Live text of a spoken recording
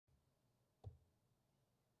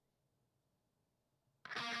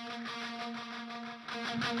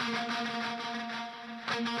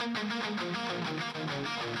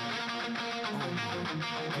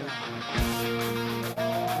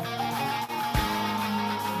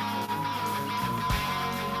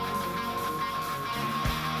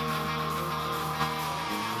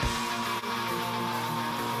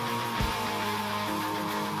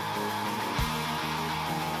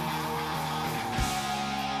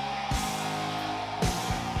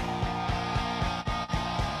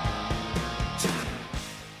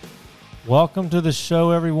Welcome to the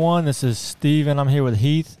show, everyone. This is Steven. I'm here with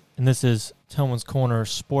Heath, and this is Tillman's Corner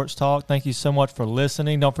Sports Talk. Thank you so much for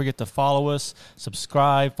listening. Don't forget to follow us,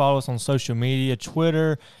 subscribe, follow us on social media,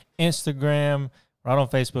 Twitter, Instagram. We're not on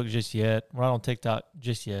Facebook just yet. We're not on TikTok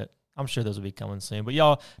just yet. I'm sure those will be coming soon. But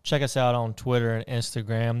y'all check us out on Twitter and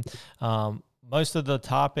Instagram. Most of the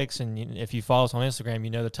topics, and if you follow us on Instagram,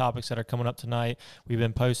 you know the topics that are coming up tonight. We've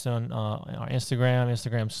been posting on our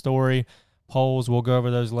Instagram story, polls. We'll go over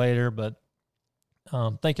those later, but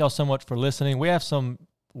thank y'all so much for listening. We have some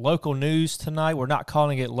local news tonight. We're not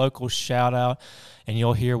calling it local shout out, and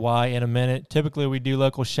you'll hear why in a minute. Typically, we do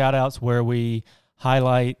local shout outs where we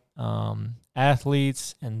highlight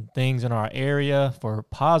athletes and things in our area for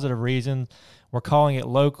positive reasons. We're calling it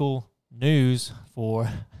local news for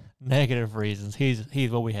negative reasons. He's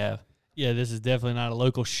what we have. Yeah, this is definitely not a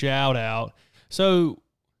local shout out. So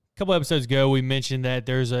a couple episodes ago, we mentioned that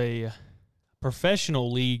there's a professional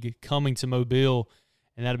league coming to Mobile,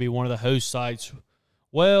 and that'll be one of the host sites.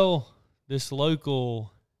 Well, this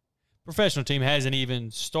local professional team hasn't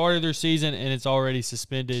even started their season, and it's already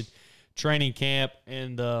suspended training camp,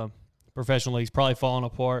 and the professional league's probably falling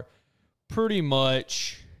apart pretty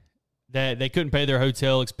much. That they couldn't pay their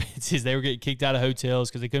hotel expenses. They were getting kicked out of hotels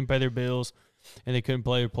because they couldn't pay their bills, and they couldn't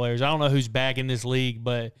play their players. I don't know who's back in this league,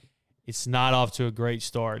 but it's not off to a great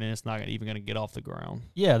start, and it's not even going to get off the ground.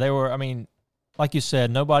 Yeah, they were, like you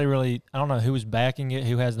said, nobody really, I don't know who was backing it,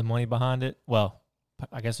 who has the money behind it. Well,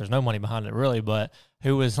 I guess there's no money behind it really, but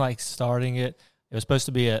who was starting it. It was supposed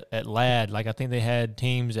to be at LAD. I think they had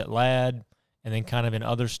teams at LAD and then kind of in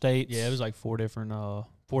other states. Yeah, it was like four different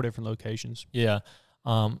locations. Yeah.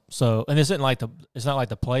 So, and it's not like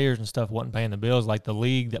the players and stuff wasn't paying the bills. Like the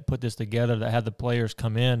league that put this together that had the players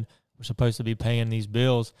come in were supposed to be paying these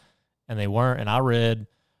bills, and they weren't. And I read,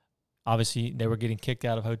 obviously, they were getting kicked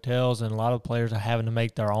out of hotels, and a lot of players are having to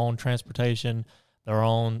make their own transportation, their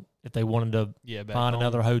own, if they wanted to find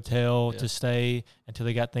another hotel to stay until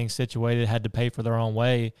they got things situated, had to pay for their own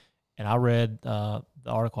way. And I read, the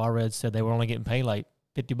article I read said they were only getting paid like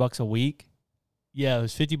 $50 a week. Yeah, it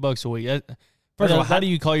was $50 a week. First of all, how do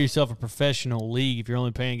you call yourself a professional league if you're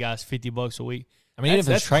only paying guys $50 a week? Even if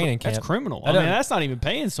it's training camp. That's criminal. That's not even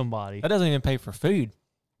paying somebody. That doesn't even pay for food.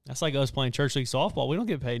 That's like us playing church league softball. We don't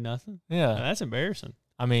get paid nothing. Yeah. That's embarrassing.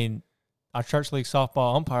 Our church league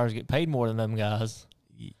softball umpires get paid more than them guys.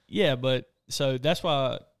 Yeah, but so that's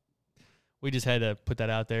why we just had to put that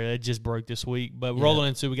out there. It just broke this week. But rolling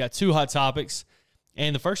into, we got two hot topics.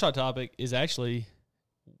 And the first hot topic is actually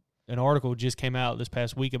an article just came out this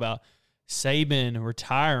past week about Saban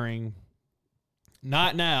retiring.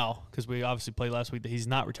 Not now, because we obviously played last week that he's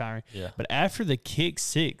not retiring. Yeah. But after the kick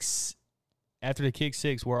six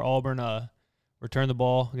where Auburn returned the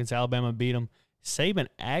ball against Alabama and beat them, Saban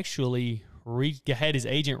actually had his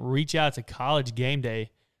agent reach out to College Game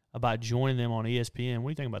Day about joining them on ESPN. What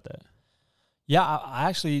do you think about that? Yeah,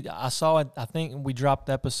 I saw it. I think we dropped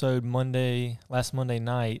the episode last Monday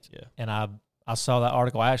night, and I saw that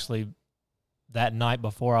article actually that night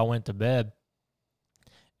before I went to bed.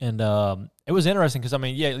 And it was interesting because,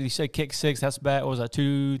 you said kick six. That's back, what was that,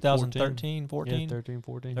 2013, 14? Yeah, 13,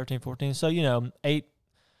 14. 13, 14. So, 8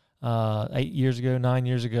 years ago, 9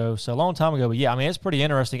 years ago. So a long time ago. But, yeah, it's pretty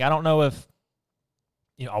interesting. I don't know if,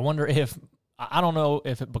 I wonder if, I don't know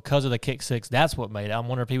if because of the kick six, that's what made it. I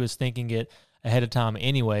wonder if he was thinking it ahead of time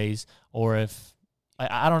anyways, or if,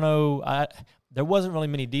 I don't know. There wasn't really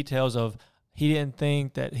many details of he didn't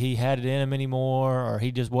think that he had it in him anymore, or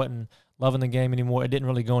he just wasn't loving the game anymore. It didn't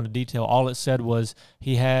really go into detail. All it said was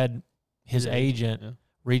he had his agent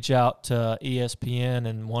reach out to ESPN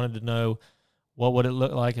and wanted to know, what would it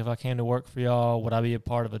look like if I came to work for y'all? Would I be a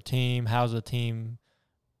part of a team? How's the team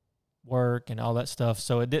work and all that stuff?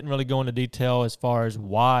 So it didn't really go into detail as far as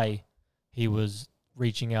why he was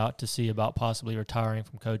reaching out to see about possibly retiring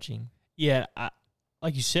from coaching. Yeah,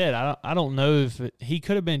 like you said, I don't know if he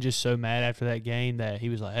could have been just so mad after that game that he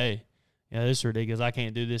was like, hey, this is ridiculous. I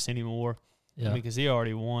can't do this anymore. Yeah. Because he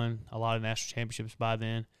already won a lot of national championships by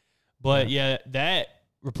then. But, that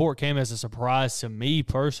report came as a surprise to me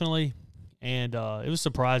personally. And it was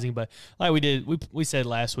surprising, but like we said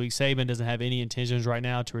last week, Saban doesn't have any intentions right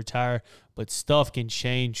now to retire, but stuff can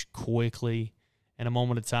change quickly. In a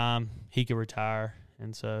moment of time, he could retire,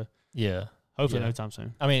 and so hopefully no time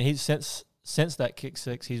soon. I mean, he's since that kick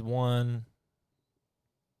six, he's won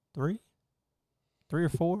three or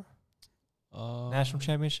four national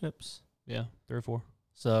championships. Yeah, 3 or 4.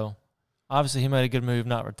 So obviously he made a good move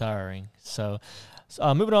not retiring. So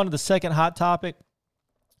moving on to the second hot topic.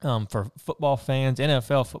 For football fans,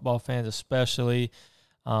 NFL football fans especially.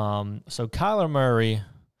 So Kyler Murray,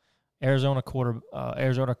 Arizona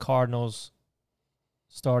Cardinals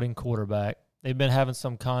starting quarterback. They've been having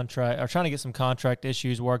trying to get some contract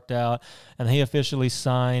issues worked out, and he officially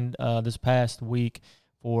signed this past week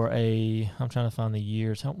for I'm trying to find the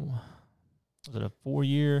years. Was it a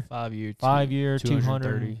 4-year? 5-year. 5-year,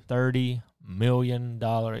 $230 million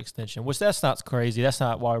extension, which that's not crazy. That's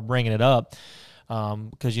not why we're bringing it up.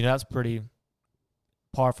 Because, that's pretty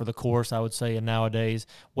par for the course, I would say, nowadays.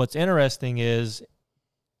 What's interesting is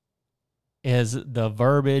the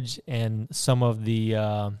verbiage and some of the,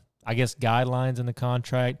 guidelines in the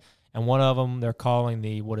contract. And one of them they're calling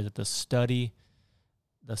the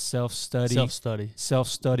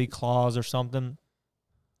self-study clause or something.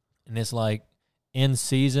 And it's like, in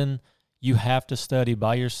season, you have to study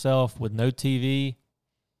by yourself with no TV,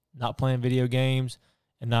 not playing video games,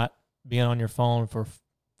 and not being on your phone for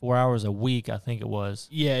 4 hours a week, I think it was.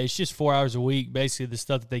 Yeah, it's just 4 hours a week. Basically, the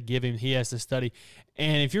stuff that they give him, he has to study.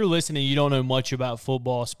 And if you're listening, you don't know much about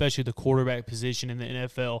football, especially the quarterback position in the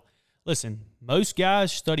NFL. Listen, most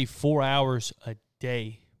guys study 4 hours a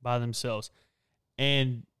day by themselves.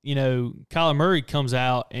 And, Kyler Murray comes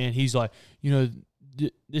out and he's like,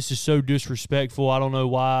 this is so disrespectful. I don't know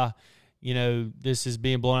why, this is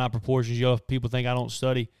being blown out of proportions. People think I don't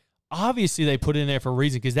study. Obviously, they put it in there for a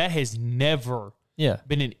reason because that has never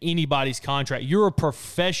been in anybody's contract. You're a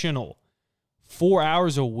professional. 4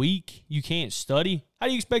 hours a week, you can't study? How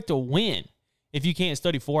do you expect to win if you can't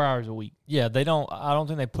study 4 hours a week? Yeah, I don't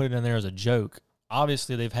think they put it in there as a joke.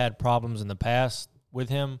 Obviously, they've had problems in the past with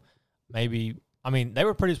him. They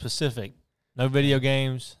were pretty specific. No video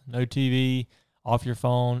games, no TV, off your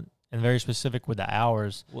phone, and very specific with the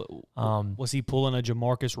hours. Was he pulling a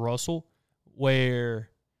Jamarcus Russell where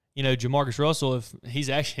 – Jamarcus Russell, if he's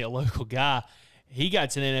actually a local guy, he got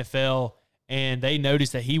to the NFL and they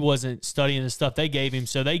noticed that he wasn't studying the stuff they gave him,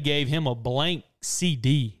 so they gave him a blank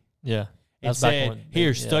CD. Yeah. And said,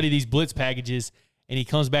 study these blitz packages. And he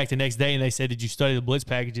comes back the next day and they said, did you study the blitz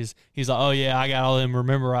packages? He's like, oh, yeah, I got all of them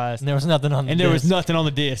memorized. And there was nothing on the disc. There was nothing on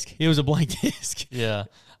the disc. It was a blank disc. Yeah.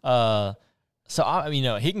 So,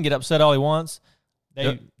 he can get upset all he wants.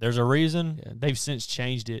 There's a reason. Yeah, they've since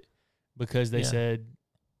changed it because they said –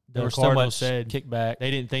 there was so much kickback.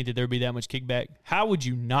 They didn't think that there would be that much kickback. How would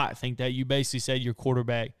you not think that? You basically said your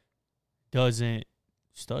quarterback doesn't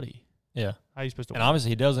study. Yeah. How are you supposed to win? And obviously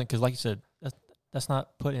he doesn't because, like you said, that's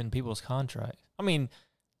not put in people's contract.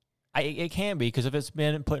 It can be because if it's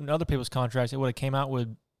been put in other people's contracts, it would have came out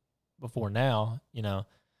with before now,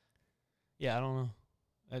 Yeah, I don't know.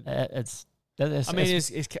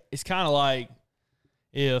 It's kind of like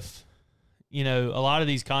if – a lot of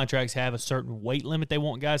these contracts have a certain weight limit they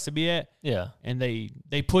want guys to be at. Yeah. And they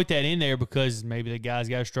put that in there because maybe the guy's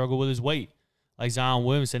got to struggle with his weight. Like Zion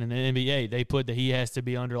Williamson in the NBA, they put that he has to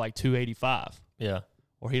be under like 285. Yeah.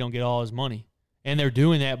 Or he don't get all his money. And they're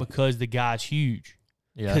doing that because the guy's huge.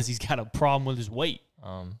 Yeah. Because he's got a problem with his weight.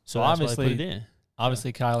 So obviously,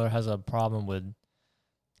 Kyler has a problem with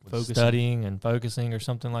studying and focusing or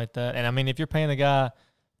something like that. And, if you're paying the guy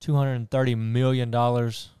 $230 million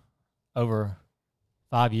over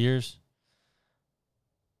 5 years,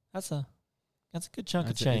 that's a good chunk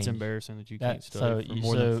of change. It's embarrassing that you can't study for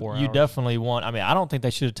more than 4 hours. You definitely want. I don't think they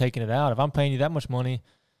should have taken it out. If I'm paying you that much money,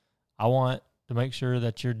 I want to make sure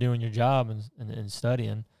that you're doing your job and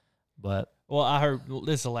studying. But I heard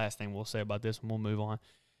this is the last thing we'll say about this, and we'll move on.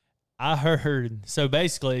 I heard so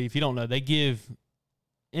basically, if you don't know, they give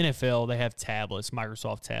NFL they have tablets,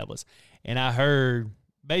 Microsoft tablets, and I heard.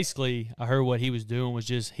 Basically, I heard what he was doing was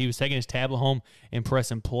just he was taking his tablet home and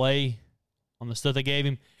pressing play on the stuff they gave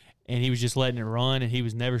him, and he was just letting it run, and he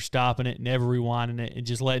was never stopping it, never rewinding it, and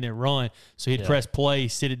just letting it run. So he'd press play,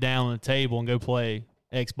 sit it down on the table, and go play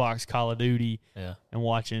Xbox, Call of Duty, and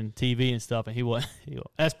watching TV and stuff. And he was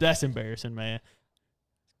that's embarrassing, man.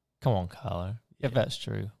 Come on, Kyler. Yeah. If that's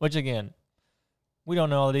true, which again, we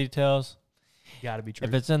don't know all the details. Got to be true.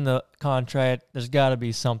 If it's in the contract, there's got to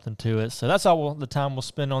be something to it. So that's all the time we'll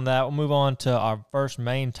spend on that. We'll move on to our first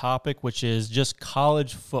main topic, which is just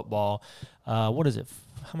college football. What is it?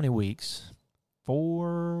 How many weeks?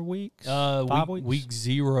 4 weeks, 5 weeks. Week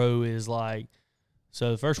 0 is like,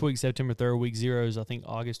 so the first week, September 3rd. Week 0 is, I think,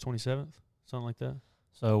 August 27th, something like that.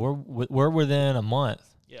 So we're within a month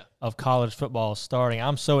of college football starting.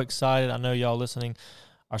 I'm so excited. I know y'all listening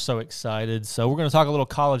are so excited. So we're going to talk a little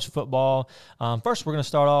college football. First, we're going to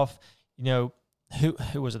start off,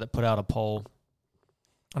 who was it that put out a poll?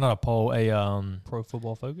 Not a poll, Pro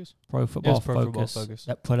Football Focus? Pro Football Focus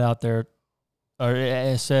that put out there, or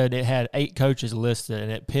it said it had 8 coaches listed,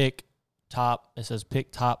 and it says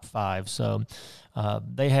pick top 5. So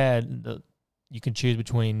they had, you can choose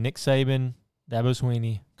between Nick Saban, Dabo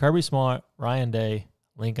Swinney, Kirby Smart, Ryan Day,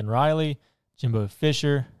 Lincoln Riley, Jimbo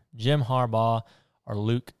Fisher, Jim Harbaugh, or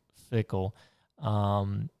Luke Fickell.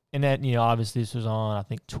 And that, obviously this was on, I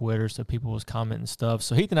think, Twitter, so people was commenting stuff.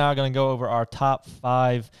 So Heath and I are going to go over our top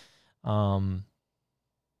 5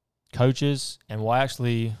 coaches, and we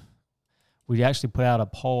actually put out a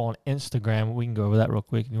poll on Instagram. We can go over that real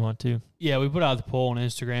quick if you want to. Yeah, we put out the poll on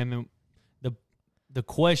Instagram, and the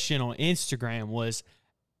question on Instagram was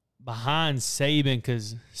behind Saban,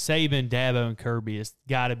 because Saban, Dabo, and Kirby has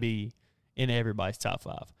got to be in everybody's top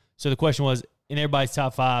 5. So the question was, in everybody's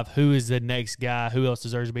top 5, who is the next guy? Who else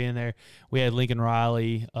deserves to be in there? We had Lincoln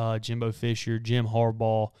Riley, Jimbo Fisher, Jim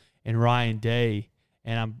Harbaugh, and Ryan Day.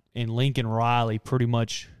 And Lincoln Riley pretty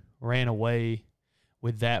much ran away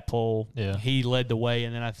with that poll. Yeah. He led the way,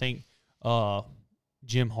 and then I think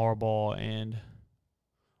Jim Harbaugh and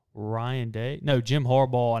Jim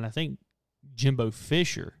Harbaugh and I think Jimbo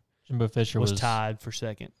Fisher. Was tied for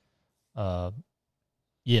second.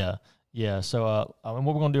 Yeah. So what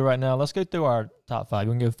we're going to do right now, let's go through our top 5.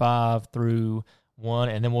 We're going to go 5 through 1,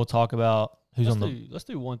 and then we'll talk about let's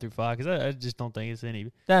do 1 through 5, because I just don't think it's any.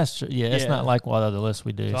 That's true. Yeah, it's not like what other lists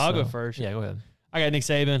we do. So I'll go first. Yeah, go ahead. I got Nick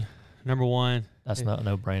Saban, number 1. That's not a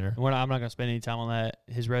no-brainer. I'm not going to spend any time on that.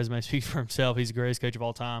 His resume speaks for himself. He's the greatest coach of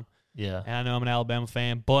all time. Yeah. And I know I'm an Alabama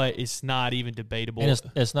fan, but it's not even debatable. And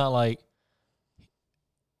it's not like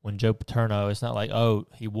when Joe Paterno, it's not like, oh,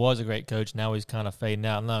 he was a great coach, now he's kind of fading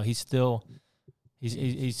out. No, he's still he's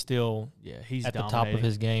at the top of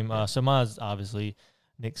his game. So mine's obviously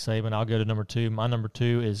Nick Saban. I'll go to number 2. My number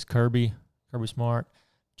 2 is Kirby Smart,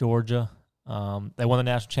 Georgia. They won the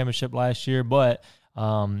national championship last year, but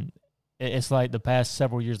it's like the past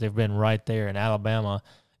several years they've been right there in Alabama.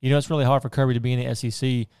 It's really hard for Kirby to be in the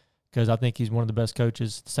SEC because I think he's one of the best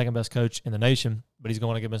coaches, the second best coach in the nation, but he's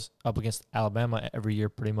going to get us up against Alabama every year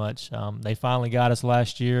pretty much. They finally got us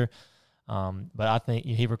last year, but I think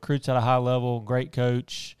he recruits at a high level, great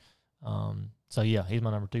coach. So, yeah, he's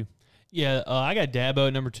my number 2. Yeah, I got Dabo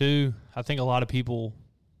at number 2. I think a lot of people,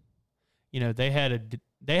 they had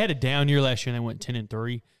a down year last year and they went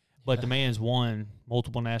 10-3. But the man's won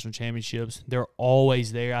multiple national championships. They're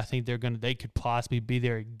always there. I think they could possibly be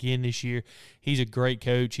there again this year. He's a great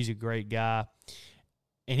coach. He's a great guy.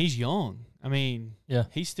 And he's young. I mean,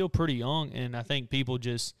 he's still pretty young, and I think people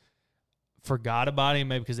just forgot about him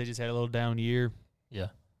maybe because they just had a little down year. Yeah.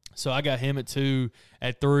 So I got him at 2.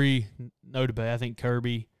 At 3, no debate. I think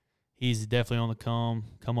Kirby, he's definitely on the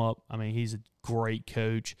come up. I mean, he's a great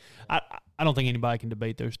coach. I don't think anybody can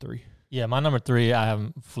debate those 3. Yeah, my number 3, I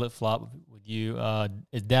have flip-flop with you.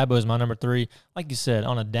 Dabo is my number 3. Like you said,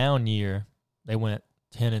 on a down year, they went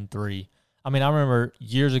 10-3. I mean, I remember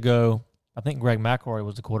years ago, I think Greg McElroy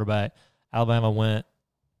was the quarterback. Alabama went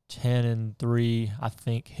 10-3, I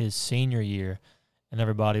think, his senior year. And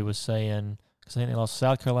everybody was saying, because I think they lost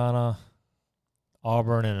South Carolina,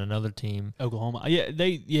 Auburn, and another team. Oklahoma.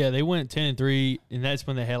 They went 10-3, and that's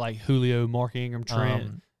when they had, like, Julio, Mark Ingram,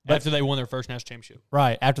 Trent. But after they won their first national championship.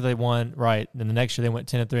 Right. After they won, right. Then the next year they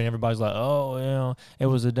went 10-3, and everybody's like, oh, it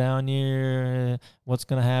was a down year. What's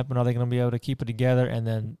going to happen? Are they going to be able to keep it together? And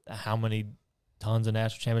then how many tons of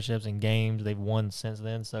national championships and games they've won since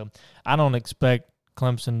then. So I don't expect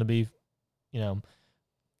Clemson to be,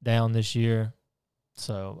 down this year.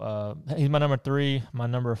 So he's my number 3. My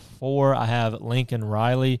number 4, I have Lincoln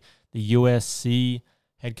Riley, the USC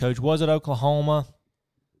head coach. Was at Oklahoma.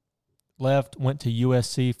 Left, went to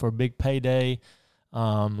USC for a big payday.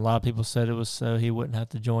 A lot of people said it was so he wouldn't have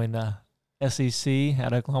to join the SEC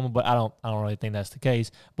at Oklahoma, but I don't really think that's the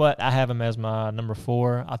case. But I have him as my number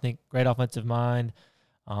 4. I think great offensive mind.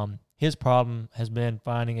 His problem has been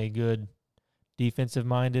finding a good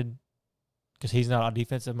defensive-minded, because he's not a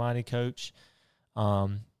defensive-minded coach.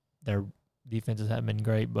 Their defenses haven't been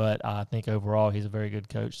great, but I think overall he's a very good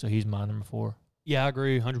coach, so he's my number 4. Yeah, I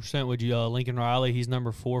agree 100% with you. Lincoln Riley, he's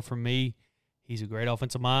number 4 for me. He's a great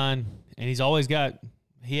offensive mind, and he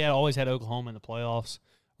had always had Oklahoma in the playoffs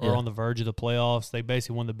or on the verge of the playoffs. They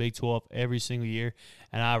basically won the Big 12 every single year,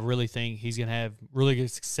 and I really think he's going to have really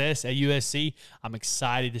good success at USC. I'm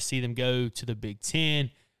excited to see them go to the Big 10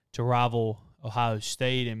 to rival Ohio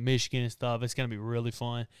State and Michigan and stuff. It's going to be really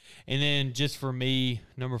fun. And then just for me,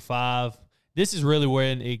 number 5, this is really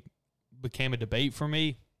when it became a debate for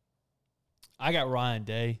me. I got Ryan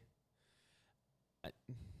Day.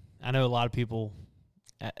 I know a lot of people,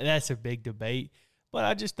 that's a big debate. But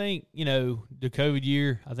I just think, the COVID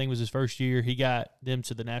year, I think was his first year. He got them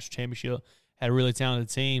to the national championship, had a really talented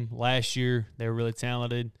team. Last year, they were really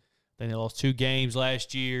talented. Then they lost 2 games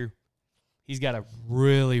last year. He's got a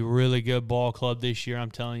really, really good ball club this year.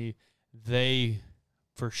 I'm telling you, they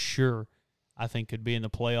for sure, I think, could be in the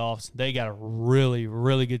playoffs. They got a really,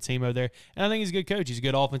 really good team over there. And I think he's a good coach. He's a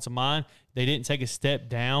good offensive mind. They didn't take a step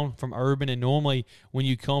down from Urban. And normally when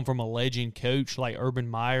you come from a legend coach like Urban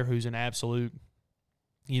Meyer, who's an absolute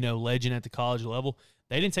legend at the college level,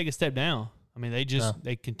 they didn't take a step down. I mean,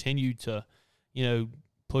 they continued to,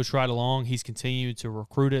 push right along. He's continued to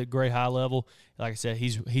recruit at a great high level. Like I said,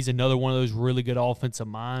 he's another one of those really good offensive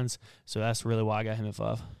minds. So that's really why I got him at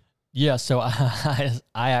 5. Yeah, so I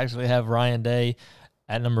actually have Ryan Day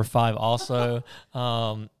at number 5 also.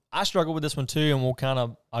 I struggled with this one too,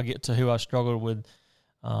 and I'll get to who I struggled with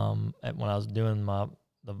when I was doing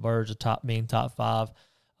the verge of being top 5.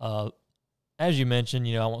 As you mentioned,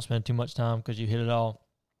 I won't spend too much time because you hit it all.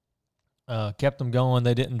 Kept them going.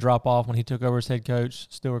 They didn't drop off when he took over as head coach.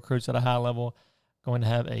 Still recruits at a high level. Going to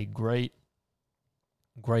have a great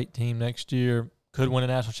team next year. Could win a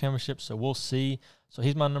national championship, so we'll see. So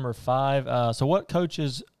he's my number 5. So what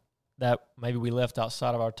coaches that maybe we left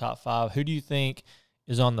outside of our top 5, who do you think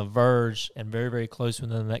is on the verge and very, very close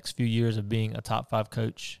within the next few years of being a top 5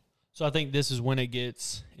 coach? So I think this is when it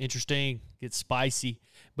gets interesting, gets spicy,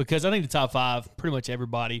 because I think the top 5, pretty much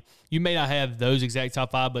everybody, you may not have those exact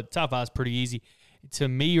top 5, but top 5 is pretty easy. To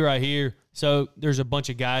me right here, so there's a bunch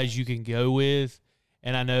of guys you can go with,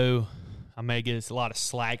 and I know I may get a lot of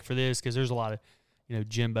slack for this because there's a lot of,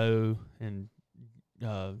 Jimbo and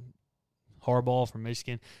Harbaugh from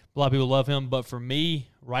Michigan. A lot of people love him, but for me,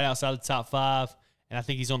 right outside the top 5, and I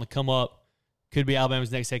think he's on the come up, could be Alabama's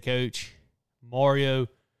next head coach, Mario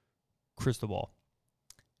Cristobal.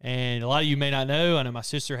 And a lot of you may not know. I know my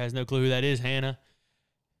sister has no clue who that is, Hannah.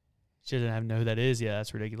 She doesn't even know who that is. Yeah,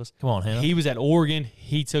 that's ridiculous. Come on, Hannah. He was at Oregon.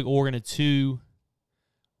 He took Oregon to 2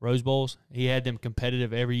 Rose Bowls. He had them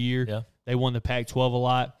competitive every year. Yeah. They won the Pac-12 a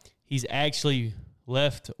lot. He's actually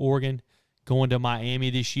left Oregon, going to Miami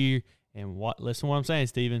this year. And listen to what I'm saying,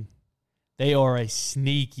 Steven. They are a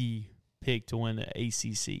sneaky pick to win the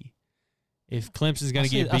ACC. If Clemson's going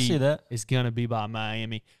to get beat, it's going to be by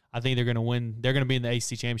Miami. I think they're going to win. They're going to be in the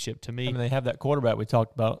ACC championship. To me, they have that quarterback we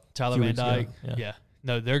talked about, Tyler Van Dyke. Yeah.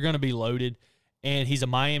 No, they're going to be loaded. And he's a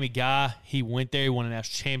Miami guy. He went there, won a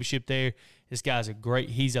national championship there. This guy's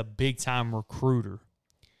he's a big-time recruiter.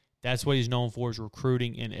 That's what he's known for, is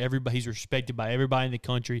recruiting, and he's respected by everybody in the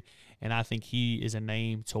country, and I think he is a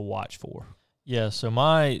name to watch for. Yeah, so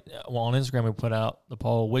on Instagram we put out the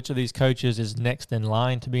poll, which of these coaches is next in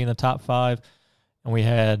line to be in the top 5, and we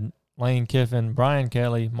had Lane Kiffin, Brian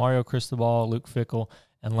Kelly, Mario Cristobal, Luke Fickell,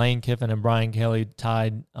 and Lane Kiffin and Brian Kelly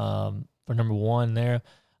tied for number 1 there.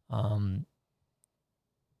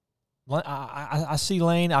 I see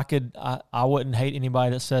Lane. I wouldn't hate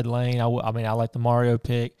anybody that said Lane. I like the Mario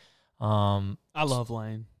pick. I love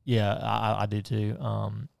Lane. Yeah, I do too.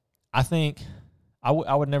 I think I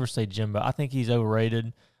would never say Jimbo. I think he's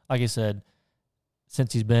overrated. Like I said,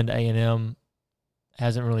 since he's been to A&M, he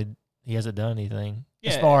hasn't done anything.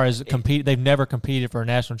 Yeah, as far as compete, they've never competed for a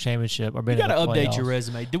national championship or been. You got to update your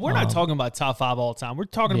resume. We're not talking about top 5 all the time. We're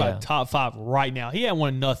talking about top 5 right now. He hadn't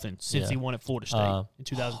won nothing since he won at Florida State in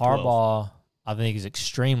 2012. Harbaugh, I think, is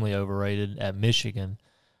extremely overrated at Michigan.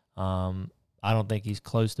 I don't think he's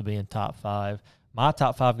close to being top 5. My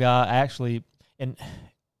top 5 guy, actually, and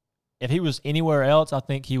if he was anywhere else, I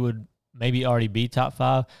think he would maybe already be top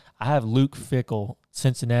 5. I have Luke Fickell,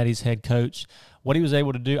 Cincinnati's head coach. What he was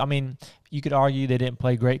able to do, I mean, you could argue they didn't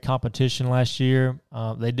play great competition last year.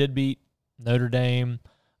 They did beat Notre Dame.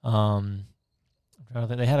 I'm trying to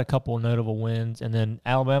think. They had a couple of notable wins, and then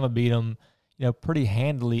Alabama beat them, pretty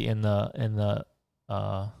handily in the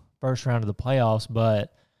first round of the playoffs.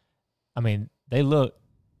 But I mean, they looked,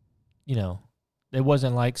 it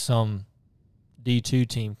wasn't like some D2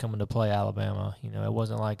 team coming to play Alabama. It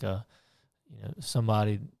wasn't like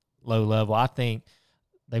somebody low level. I think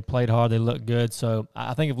they played hard. They looked good. So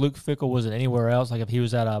I think if Luke Fickell wasn't anywhere else, like if he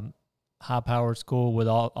was at a high-powered school with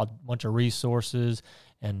a bunch of resources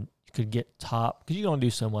and you could get top, because you can only do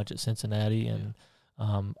so much at Cincinnati, and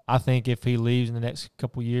I think if he leaves in the next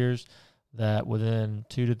couple years, that within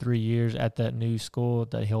 2 to 3 years at that new school,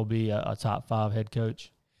 that he'll be a top 5 head coach.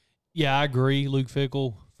 Yeah, I agree. Luke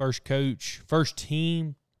Fickell, first coach, first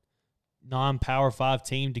team, non-Power 5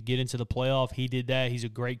 team to get into the playoff. He did that. He's a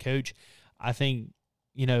great coach. I think,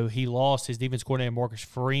 he lost his defense coordinator, Marcus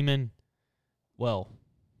Freeman. Well,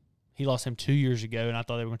 he lost him 2 years ago, and I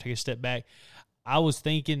thought they were going to take a step back. I was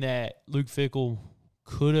thinking that Luke Fickell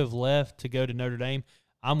could have left to go to Notre Dame.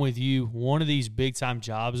 I'm with you. One of these big-time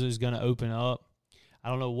jobs is going to open up. I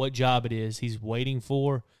don't know what job it is he's waiting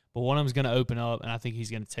for, but one of them is going to open up, and I think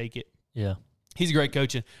he's going to take it. Yeah. He's a great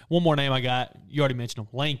coach. And one more name I got, you already mentioned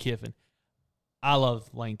him, Lane Kiffin. I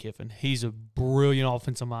love Lane Kiffin. He's a brilliant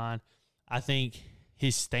offensive mind. I think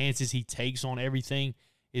his stances he takes on everything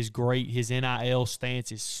is great. His NIL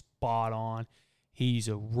stance is spot on. I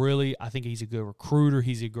think he's a good recruiter.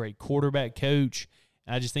 He's a great quarterback coach.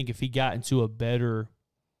 And I just think if he got into a better –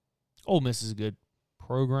 Ole Miss is a good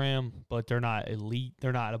program, but they're not elite.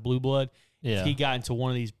 They're not a blue blood. Yeah. If he got into one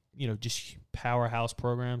of these, just powerhouse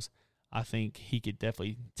programs, I think he could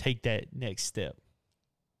definitely take that next step.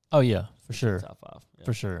 Oh, yeah, for sure. Top 5. Yeah.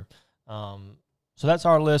 For sure. So that's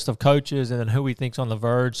our list of coaches and then who we think's on the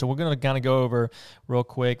verge. So we're going to kind of go over real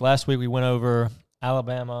quick. Last week we went over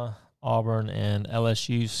Alabama, Auburn, and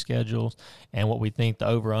LSU's schedules and what we think the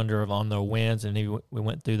over-under on their wins, and we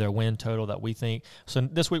went through their win total that we think. So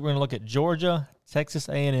this week we're going to look at Georgia, Texas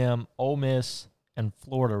A&M, Ole Miss, and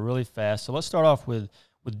Florida really fast. So let's start off with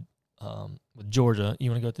Georgia. You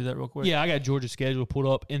want to go through that real quick? Yeah, I got Georgia's schedule pulled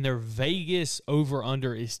up, and their Vegas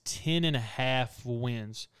over-under is 10.5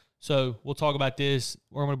 wins. So we'll talk about this.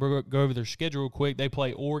 We're going to go over their schedule real quick. They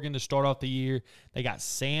play Oregon to start off the year. They got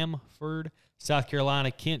Samford, South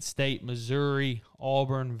Carolina, Kent State, Missouri,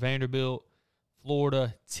 Auburn, Vanderbilt,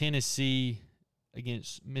 Florida, Tennessee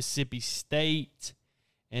against Mississippi State,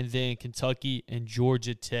 and then Kentucky and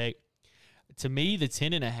Georgia Tech. To me, the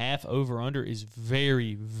 10.5 over-under is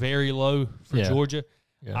very, very low for Georgia.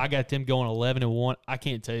 Yeah. I got them going 11-1. I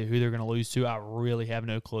can't tell you who they're going to lose to. I really have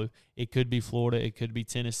no clue. It could be Florida. It could be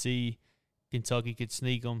Tennessee. Kentucky could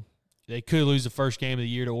sneak them. They could lose the first game of the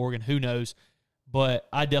year to Oregon. Who knows? But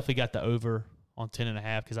I definitely got the over on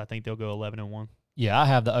 10.5 because I think they'll go 11-1. Yeah, I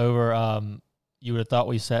have the over. You would have thought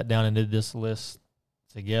we sat down and did this list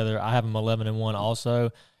together. I have them 11-1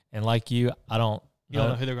 also. And like you, I don't You don't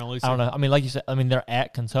know who they're going to lose to? I don't know. I mean, like you said, they're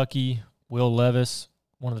at Kentucky. Will Levis,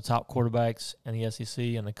 one of the top quarterbacks in the SEC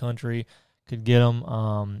in the country, could get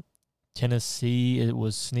them. Tennessee, it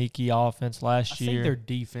was sneaky offense last year. I think their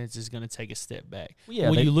defense is going to take a step back. Well, yeah,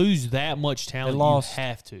 when you lose that much talent, you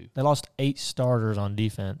have to. They lost 8 starters on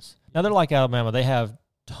defense. Now, they're like Alabama. They have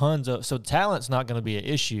tons of – so talent's not going to be an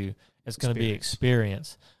issue. It's going to be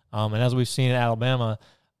experience. And as we've seen in Alabama,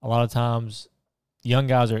 a lot of times young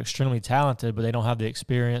guys are extremely talented, but they don't have the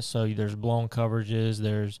experience. So there's blown coverages.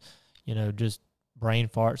 There's, just brain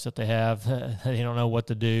farts that they have. They don't know what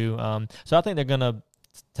to do. So I think they're going to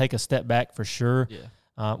take a step back for sure.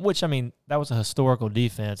 Yeah. Which, that was a historical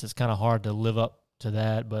defense. It's kind of hard to live up to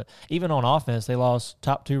that. But even on offense, they lost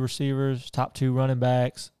top 2 receivers, top 2 running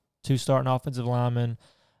backs, 2 starting offensive linemen.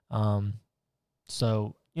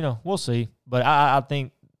 So, we'll see. But I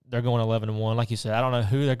think they're going 11-1. Like you said, I don't know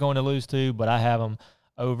who they're going to lose to, but I have them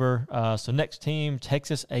over. So next team,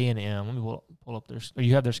 Texas A&M. Let me pull up their –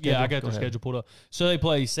 you have their schedule? Yeah, I got their schedule pulled up. So they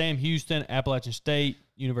play Sam Houston, Appalachian State,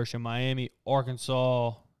 University of Miami,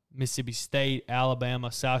 Arkansas, Mississippi State,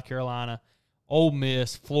 Alabama, South Carolina, Ole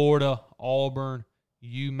Miss, Florida, Auburn,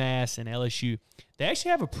 UMass, and LSU. They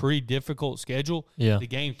actually have a pretty difficult schedule. Yeah. The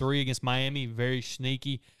game 3 against Miami, very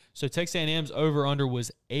sneaky. So Texas A&M's over-under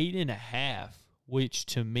was 8.5, which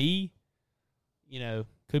to me,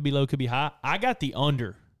 could be low, could be high. I got the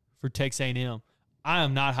under for Texas A&M. I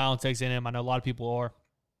am not high on Texas A&M. I know a lot of people are.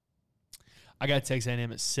 I got Texas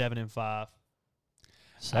A&M at 7-5.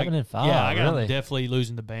 7-5. Yeah, I got really? them definitely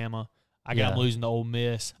losing to Bama. I got them losing to Ole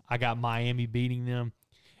Miss. I got Miami beating them,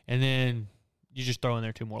 and then you just throw in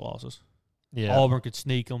there 2 more losses. Yeah, Auburn could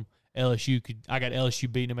sneak them. LSU could. I got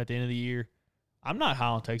LSU beating them at the end of the year. I'm not high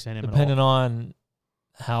on Texas A&M depending at all. on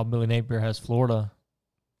how Billy Napier has Florida.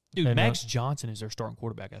 Dude, Max Johnson is their starting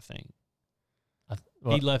quarterback, I think.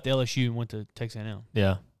 He left LSU and went to Texas A&M.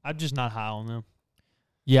 Yeah. I'm just not high on them.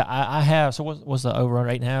 Yeah, I have. So what's the over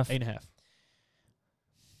under 8.5? 8.5.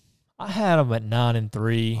 I had them at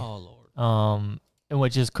 9-3. Oh, Lord. And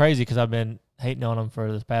which is crazy because I've been hating on them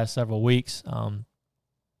for the past several weeks. I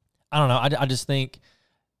don't know. I just think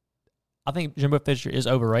Jimbo Fisher is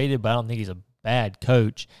overrated, but I don't think he's a bad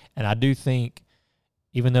coach. And I do think,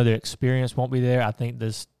 even though their experience won't be there, I think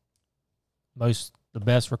most the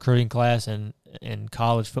best recruiting class in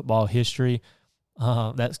college football history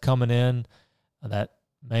that's coming in that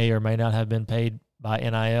may or may not have been paid by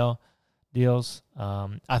NIL deals.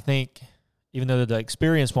 I think even though the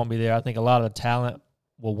experience won't be there, I think a lot of the talent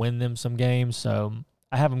will win them some games. So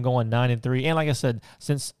I have them going 9-3. And like I said,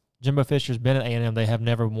 since Jimbo Fisher's been at A&M, they have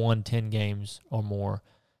never won 10 games or more.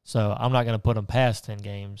 So I'm not going to put them past 10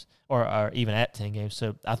 games or even at 10 games.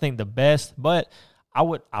 So I think the best, but I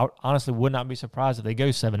honestly would not be surprised if they go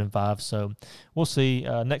 7-5. So we'll see.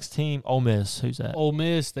 Next team, Ole Miss. Who's that? Ole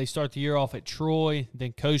Miss, they start the year off at Troy,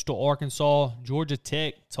 then Coastal Arkansas, Georgia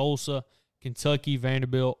Tech, Tulsa, Kentucky,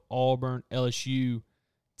 Vanderbilt, Auburn, LSU,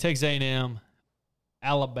 Texas A&M,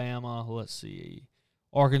 Alabama, let's see,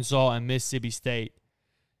 Arkansas, and Mississippi State.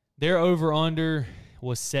 Their over-under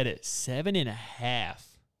was set at 7.5.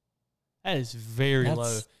 That is very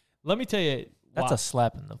low. Let me tell you. That's a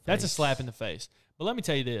slap in the face. That's a slap in the face. But let me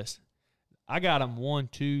tell you this. I got them 1,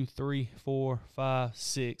 2, 3, 4, 5,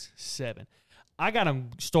 6, 7. I got them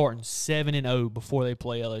starting 7-0 before they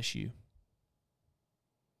play LSU.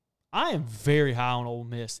 I am very high on Ole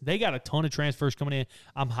Miss. They got a ton of transfers coming in.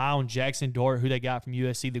 I'm high on Jackson Dart, who they got from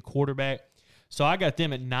USC, the quarterback. So I got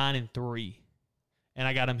them at 9-3, and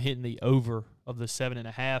I got them hitting the over of the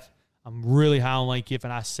 7.5. I'm really high on Lane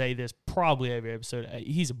Kiffin. I say this probably every episode.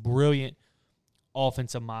 He's a brilliant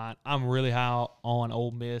offensive mind. I'm really high on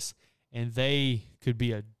Ole Miss, and they could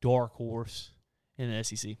be a dark horse in the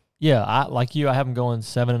SEC. Yeah, like you, I have them going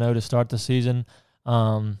 7-0 to start the season.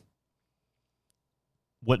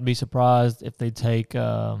 Wouldn't be surprised if they take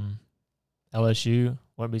LSU.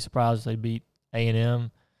 Wouldn't be surprised if they beat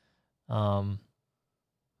A&M. Well,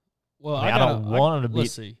 I don't want them to beat.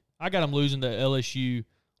 Let's see. I got them losing to LSU,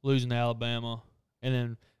 losing to Alabama, and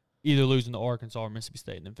then either losing to Arkansas or Mississippi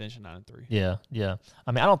State and then finishing 9-3. Yeah.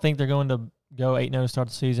 I mean, I don't think they're going to go 8-0 to start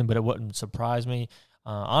the season, but it wouldn't surprise me.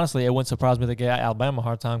 Honestly, it wouldn't surprise me if they gave Alabama a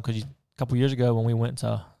hard time because a couple years ago when we went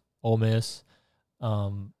to Ole Miss,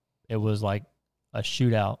 it was like a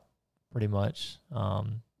shootout pretty much.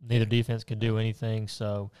 Neither defense could do anything.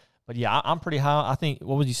 So, but yeah, I'm pretty high. I think,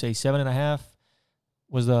 what would you say, 7.5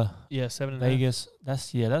 was the 7.5. Vegas?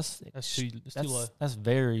 That's too low. That's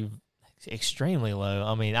very extremely low.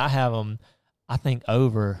 I mean, I have them, I think,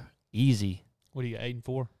 over easy. What do you got,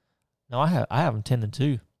 8-4? No, I have them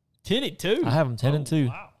 10-2. 10-2? I have them 10-2.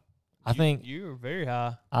 Wow. I think you're very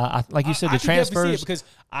high. Like you said, I the transfers. Because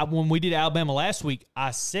when we did Alabama last week,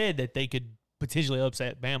 I said that they could potentially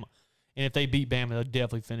upset Bama, and if they beat Bama, they'll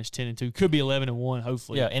definitely finish 10-2. Could be 11-1,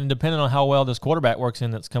 hopefully. Yeah, and depending on how well this quarterback works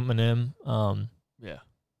in that's coming in,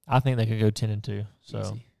 I think they could go 10-2. So,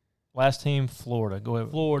 easy. Last team, Florida. Go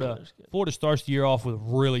ahead. Florida starts the year off with a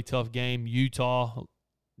really tough game. Utah.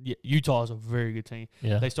 Yeah, Utah is a very good team.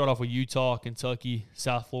 Yeah. They start off with Utah, Kentucky,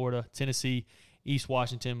 South Florida, Tennessee, East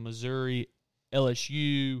Washington, Missouri,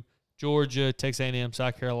 LSU, Georgia, Texas A&M,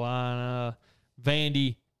 South Carolina,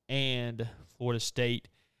 Vandy, and Florida State.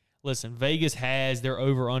 Listen, Vegas has their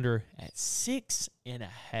over-under at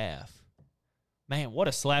 6.5. Man, what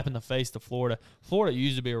a slap in the face to Florida. Florida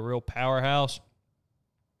used to be a real powerhouse.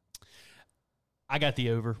 I got the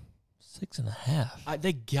over. 6.5.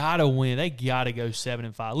 They gotta win. They gotta go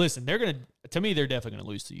 7-5. Listen, they're definitely gonna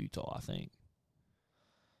lose to Utah. I think.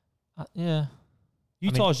 Yeah.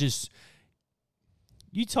 Utah.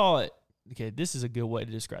 Okay, this is a good way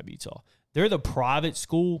to describe Utah. They're the private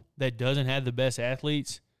school that doesn't have the best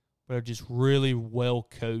athletes, but are just really well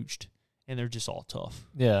coached, and they're just all tough.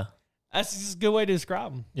 Yeah. That's just a good way to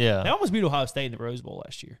describe them. Yeah. They almost beat Ohio State in the Rose Bowl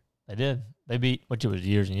last year. They did. They beat, which it was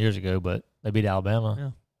years and years ago, but they beat Alabama.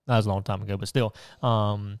 Yeah. That was a long time ago, but still.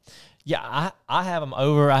 I have them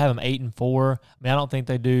over. I have them 8-4. I mean, I don't think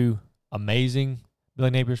they do amazing, Billy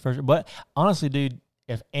Napier's first. But honestly, dude,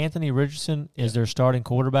 if Anthony Richardson is their starting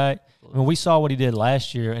quarterback, I mean, we saw what he did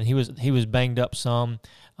last year, and he was banged up some.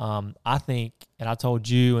 I think, and I told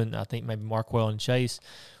you, and I think maybe Markwell and Chase,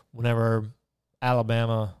 whenever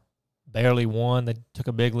Alabama barely won, they took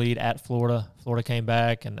a big lead at Florida. Florida came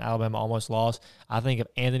back, and Alabama almost lost. I think if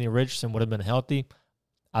Anthony Richardson would have been healthy,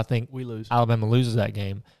 I think we lose. Alabama loses that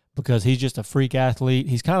game because he's just a freak athlete.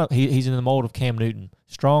 He's he's in the mold of Cam Newton.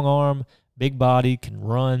 Strong arm, big body, can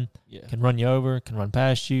run, can run you over, can run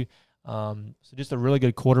past you. So just a really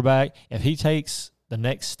good quarterback. If he takes the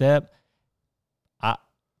next step, I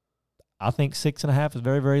think 6.5 is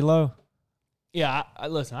very, very low. Yeah,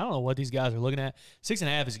 listen, I don't know what these guys are looking at.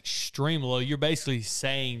 6.5 is extremely low. You're basically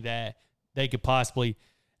saying that they could possibly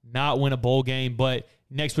not win a bowl game, but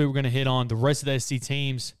next week we're going to hit on the rest of the SEC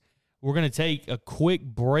teams. We're going to take a quick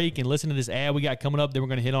break and listen to this ad we got coming up. Then we're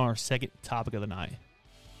going to hit on our second topic of the night.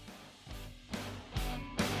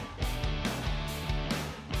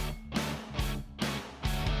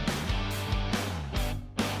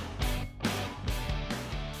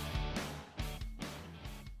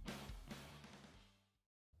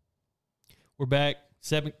 We're back.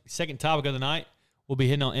 Second topic of the night. We'll be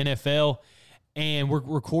hitting on NFL, and we're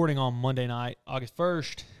recording on Monday night, August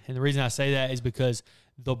 1st. And the reason I say that is because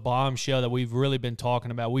the bombshell that we've really been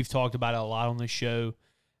talking about, we've talked about it a lot on the show,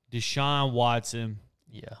 Deshaun Watson.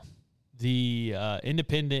 Yeah. The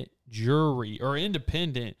independent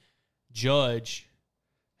judge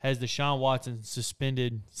has Deshaun Watson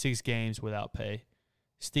suspended 6 games without pay.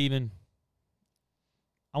 Steven,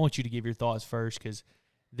 I want you to give your thoughts first because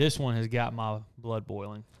this one has got my blood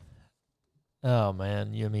boiling. Oh,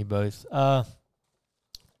 man, you and me both.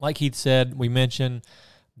 Like Heath said, we mentioned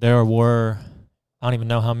there were, I don't even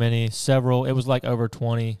know how many, several. It was like over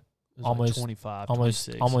 20, almost like 25,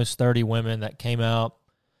 almost 30 women that came out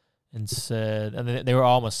and said, and they were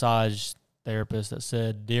all massage therapists that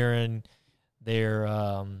said during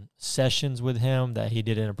their sessions with him that he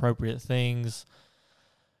did inappropriate things,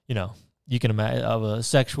 you can imagine, of a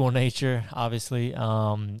sexual nature, obviously.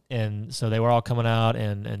 And so they were all coming out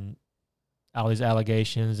and all these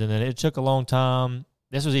allegations. And then it took a long time.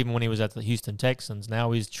 This was even when he was at the Houston Texans.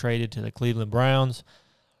 Now he's traded to the Cleveland Browns.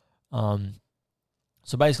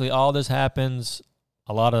 So basically all this happens.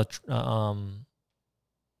 A lot of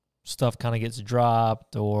stuff kind of gets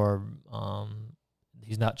dropped or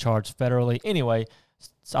he's not charged federally. Anyway,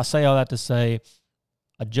 I say all that to say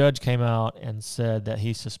a judge came out and said that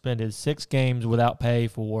he suspended 6 games without pay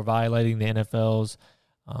for violating the NFL's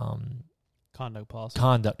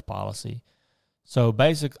conduct policy. So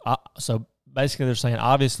basically they're saying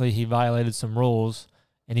obviously he violated some rules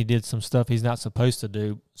and he did some stuff he's not supposed to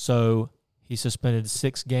do. So he suspended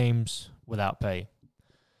 6 games without pay.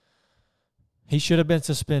 He should have been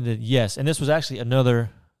suspended, yes. And this was actually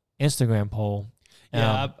another Instagram poll.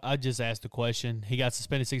 Yeah, I just asked the question. He got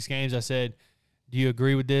suspended 6 games. I said, do you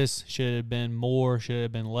agree with this? Should it have been more? Should it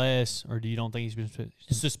have been less? Or do you don't think he's been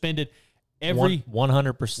suspended? 100%.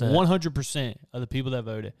 100% of the people that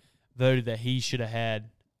voted that he should have had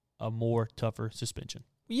a more tougher suspension.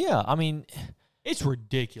 Yeah, I mean, it's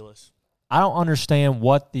ridiculous. I don't understand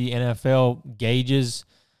what the NFL gauges.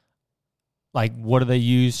 Like, what do they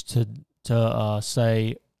use to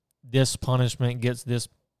say this punishment gets this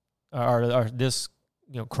or this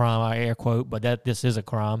crime, I air quote, but that this is a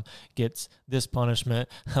crime, gets this punishment,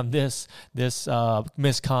 this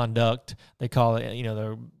misconduct, they call it,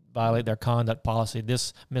 they violate their conduct policy.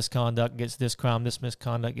 This misconduct gets this crime, this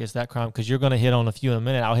misconduct gets that crime, because you're going to hit on a few in a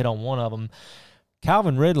minute. I'll hit on one of them.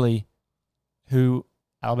 Calvin Ridley, who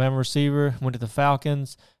Alabama receiver, went to the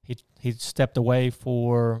Falcons. He stepped away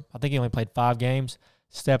for, I think he only played 5 games,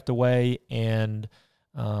 stepped away and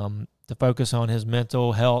to focus on his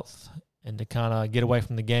mental health and to kind of get away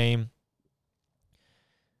from the game.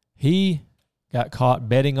 He got caught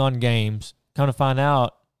betting on games. Come to find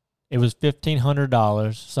out, it was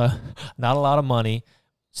 $1,500, so not a lot of money.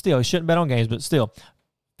 Still, he shouldn't bet on games, but still,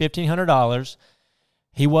 $1,500.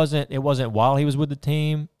 It wasn't while he was with the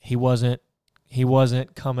team. He wasn't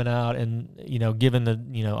coming out and, giving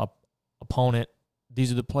the, opponent,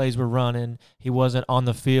 these are the plays we're running. He wasn't on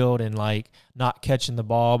the field and, not catching the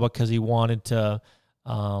ball because he wanted to,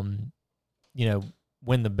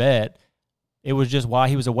 win the bet. It was just while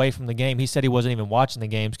he was away from the game. He said he wasn't even watching the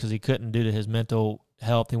games because he couldn't due to his mental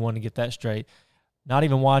health. He wanted to get that straight. Not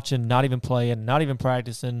even watching, not even playing, not even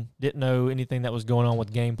practicing, didn't know anything that was going on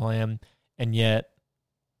with game plan, and yet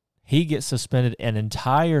he gets suspended an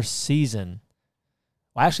entire season.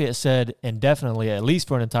 Well, actually, it said indefinitely, at least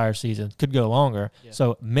for an entire season. Could go longer. Yeah.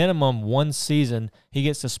 So minimum 1 season, he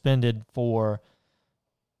gets suspended for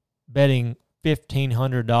betting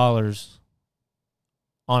 $1,500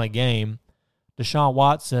 on a game. Deshaun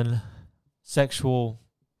Watson, sexual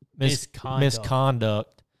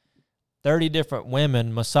misconduct. 30 different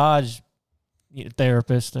women, massage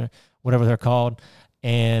therapists or whatever they're called,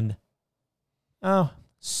 and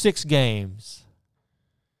 6 games.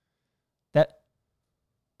 That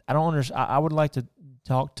I don't understand. I would like to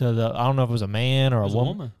talk to I don't know if it was a man or a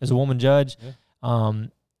woman. It was a woman judge. Yeah.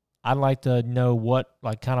 I'd like to know what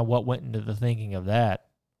went into the thinking of that.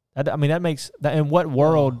 That makes that. In what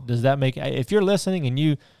world does that make? If you're listening and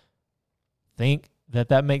you think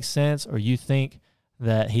that makes sense, or you think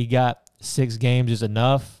that he got 6 games is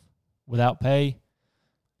enough without pay,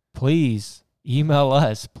 please email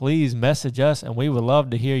us. Please message us, and we would love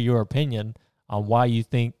to hear your opinion on why you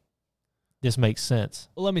think this makes sense.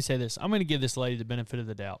 Well, let me say this. I'm going to give this lady the benefit of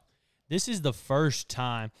the doubt. This is the first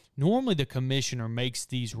time. Normally the commissioner makes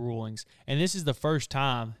these rulings, and this is the first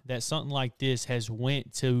time that something like this has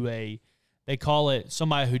went to they call it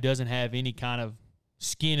somebody who doesn't have any kind of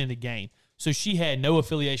skin in the game. So she had no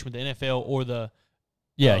affiliation with the NFL or the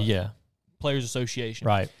Players Association.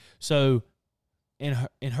 Right. So in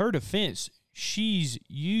her defense, she's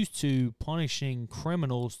used to punishing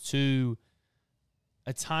criminals to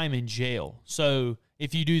a time in jail. So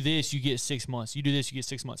if you do this, you get 6 months. You do this, you get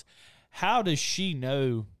 6 months. How does she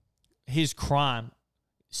know his crime?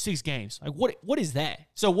 6 games. Like what is that?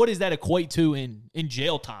 So what does that equate to in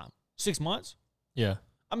jail time? 6 months? Yeah.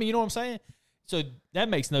 I mean, you know what I'm saying? So that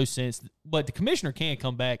makes no sense. But the commissioner can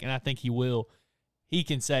come back, and I think he will. He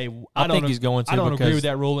can say, I think he's going to. I don't agree with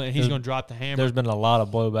that ruling, and he's going to drop the hammer. There's been a lot of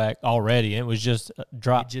blowback already, and it was just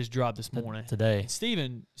dropped. It just dropped this morning. Today.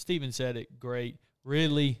 Steven said it great.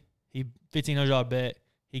 Ridley, he $1,500 bet,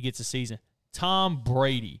 he gets a season. Tom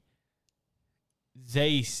Brady,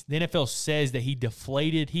 the NFL says that he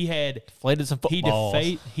deflated. He had deflated some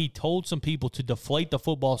footballs. He told some people to deflate the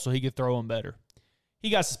football so he could throw them better. He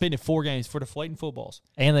got suspended 4 games for deflating footballs.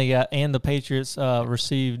 And the Patriots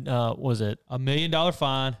received was it $1 million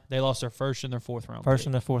fine? They lost their first and their fourth round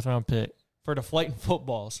pick for deflating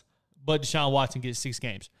footballs. But Deshaun Watson gets 6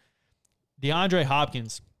 games. DeAndre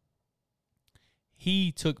Hopkins,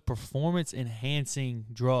 he took performance enhancing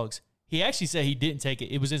drugs. He actually said he didn't take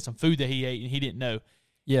it. It was in some food that he ate and he didn't know.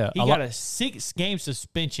 Yeah, he got a 6-game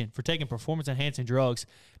suspension for taking performance enhancing drugs.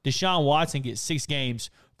 Deshaun Watson gets 6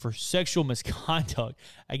 games for sexual misconduct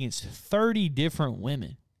against 30 different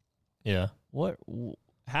women. Yeah. What?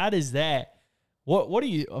 How does that? What do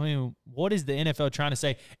you? I mean, what is the NFL trying to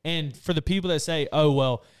say? And for the people that say, "Oh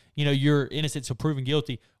well, you're innocent so proven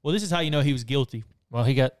guilty," well, this is how you know he was guilty. Well,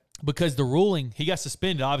 because the ruling, he got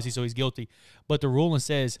suspended, obviously, so he's guilty. But the ruling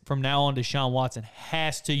says from now on, Deshaun Watson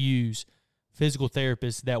has to use physical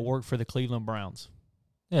therapists that work for the Cleveland Browns.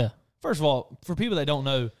 Yeah. First of all, for people that don't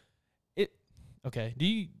know, okay,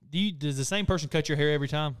 does the same person cut your hair every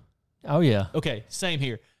time? Oh yeah. Okay, same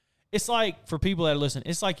here. It's like, for people that listen,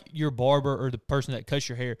 it's like your barber or the person that cuts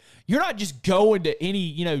your hair. You're not just going to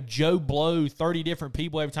any, Joe Blow, 30 different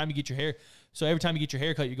people every time you get your hair. So every time you get your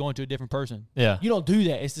hair cut, you're going to a different person. Yeah. You don't do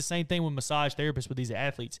that. It's the same thing with massage therapists with these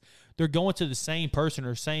athletes. They're going to the same person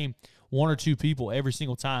or same 1 or 2 people every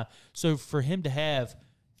single time. So for him to have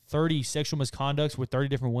 30 sexual misconducts with 30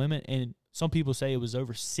 different women, and some people say it was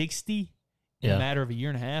over 60 in a matter of a year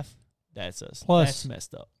and a half, that's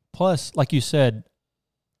messed up. Plus, like you said,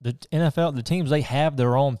 the NFL, the teams, they have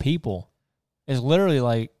their own people. It's literally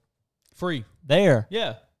like free there.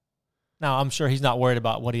 Yeah. Now, I'm sure he's not worried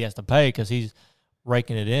about what he has to pay because he's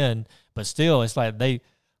raking it in. But still, it's like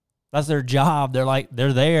that's their job.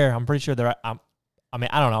 They're there. I'm pretty sure they're – I mean,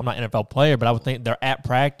 I don't know. I'm not an NFL player, but I would think they're at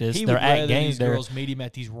practice. They're at games. These girls meet him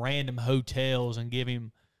at these random hotels and give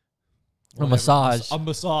him a massage. A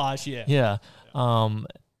massage, yeah. Yeah.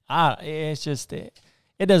 It's just it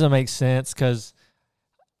doesn't make sense because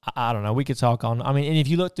I don't know. We could talk on. I mean, and if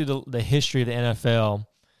you look through the history of the NFL,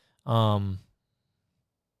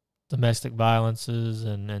 domestic violences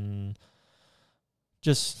and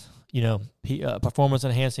just performance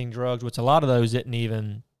enhancing drugs, which a lot of those didn't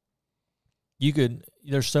even.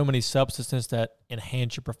 There's so many substances that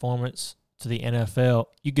enhance your performance to the NFL.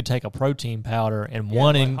 You could take a protein powder and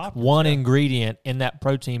one ingredient in that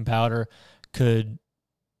protein powder could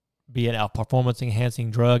be a performance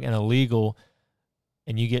enhancing drug and illegal,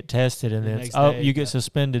 and you get tested and then you get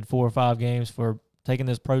suspended 4 or 5 games for taking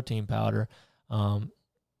this protein powder.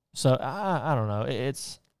 So I don't know.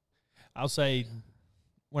 I'll say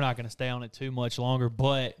we're not going to stay on it too much longer,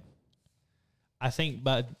 but I think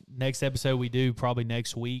by next episode we do, probably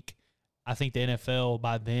next week, I think the NFL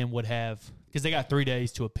by then would have, because they got 3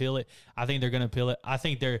 days to appeal it. I think they're going to appeal it. I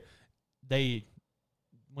think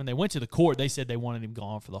when they went to the court, they said they wanted him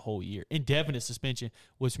gone for the whole year. Indefinite suspension,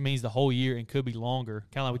 which means the whole year and could be longer,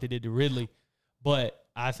 kind of like what they did to Ridley. But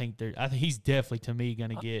I think he's definitely, to me, going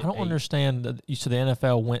to get. I don't understand that you said the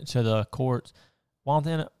NFL went to the courts. Why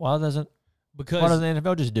doesn't the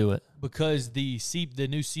NFL just do it? Because the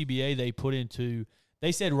new CBA they put into,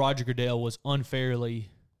 they said Roger Goodell was unfairly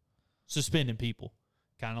suspending people,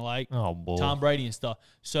 kind of like Tom Brady and stuff.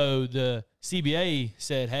 So the CBA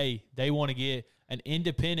said, hey, they want to get an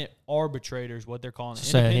independent arbitrator is what they're calling it.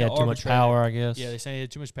 Saying he had too much power, I guess. Yeah, they're saying he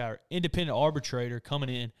had too much power. Independent arbitrator coming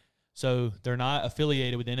in, so they're not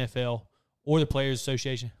affiliated with the NFL or the Players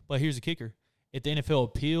Association. But here's the kicker. If the NFL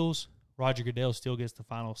appeals, Roger Goodell still gets the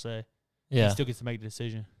final say. Yeah. He still gets to make the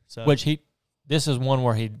decision. So this is one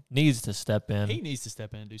where he needs to step in. He needs to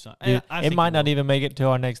step in and do something. Dude, it might not even make it to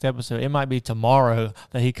our next episode. It might be tomorrow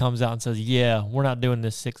that he comes out and says, yeah, we're not doing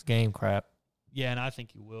this 6-game crap. Yeah, and I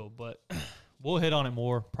think he will. But we'll hit on it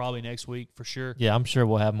more probably next week for sure. Yeah, I'm sure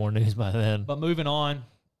we'll have more news by then. But moving on,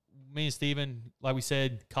 me and Steven, like we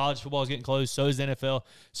said, college football is getting close. So is the NFL.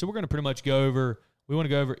 So we're going to pretty much go over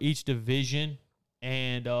each division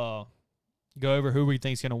and go over who we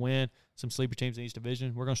think is going to win. some sleeper teams in each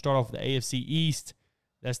division. We're going to start off with the AFC East.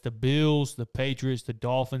 That's the Bills, the Patriots, the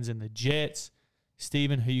Dolphins, and the Jets.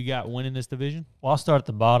 Steven, who you got winning this division? Well, I'll start at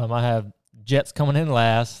the bottom. I have Jets coming in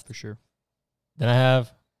last. For sure. Then I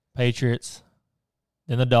have Patriots,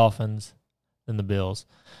 then the Dolphins, then the Bills.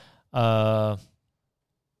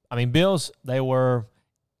 Bills,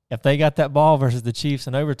 if they got that ball versus the Chiefs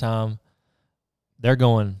in overtime, they're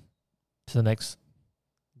going to the next.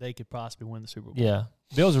 They could possibly win the Super Bowl. Yeah.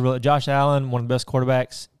 Bills are really – Josh Allen, one of the best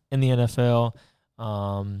quarterbacks in the NFL.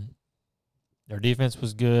 Their defense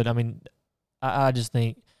was good. I just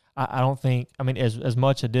think – I don't think – as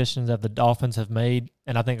much additions that the Dolphins have made,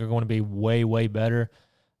 and I think they're going to be way, way better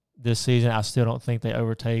this season, I still don't think they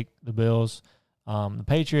overtake the Bills. The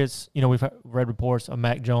Patriots, we've read reports of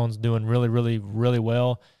Mac Jones doing really, really, really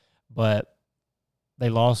well, but they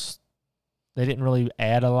lost. They didn't really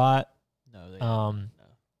add a lot. No, they no. didn't.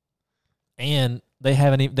 And they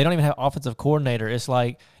don't even have offensive coordinator. It's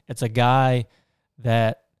like it's a guy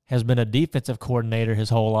that has been a defensive coordinator his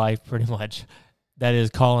whole life, pretty much, that is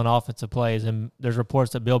calling offensive plays. And there's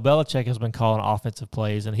reports that Bill Belichick has been calling offensive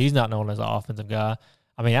plays, and he's not known as an offensive guy.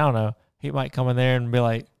 I don't know. He might come in there and be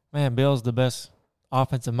like, man, Bill's the best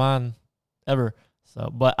offensive mind ever.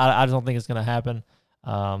 So, but I just don't think it's going to happen.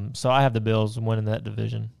 So I have the Bills winning that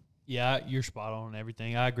division. Yeah, you're spot on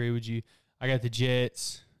everything. I agree with you. I got the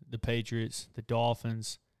Jets, the Patriots, the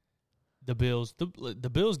Dolphins, the Bills. The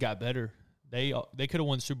Bills got better. They could have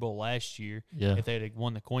won the Super Bowl last year if they had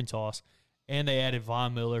won the coin toss. And they added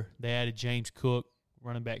Von Miller. They added James Cook,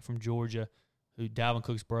 running back from Georgia, who Dalvin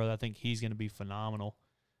Cook's brother. I think he's going to be phenomenal.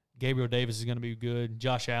 Gabriel Davis is going to be good.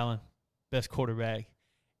 Josh Allen, best quarterback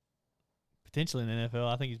potentially in the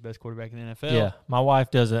NFL. I think he's the best quarterback in the NFL. Yeah, my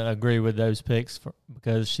wife doesn't agree with those picks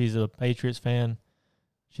because she's a Patriots fan.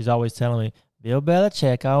 She's always telling me, Bill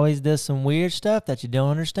Belichick always does some weird stuff that you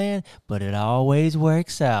don't understand, but it always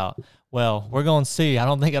works out. Well, we're going to see. I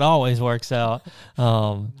don't think it always works out.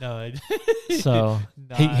 No. So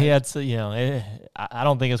he had to, I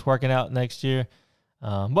don't think it's working out next year.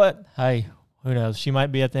 But, hey, who knows? She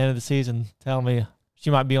might be at the end of the season telling me, she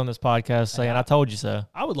might be on this podcast saying, I told you so.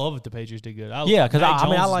 I would love if the Patriots did good. Because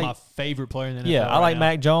I like my favorite player in the NFL. Yeah, I like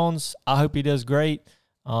Mac Jones. I hope he does great.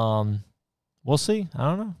 We'll see. I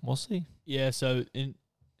don't know. We'll see. Yeah, so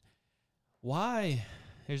why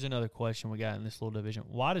 – here's another question we got in this little division.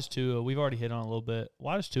 Why does Tua – we've already hit on it a little bit.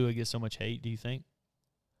 Why does Tua get so much hate, do you think?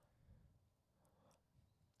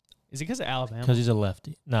 Is it because of Alabama? Because he's a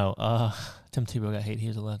lefty. No. Tim Tebow got hate. He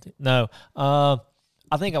was a lefty. No.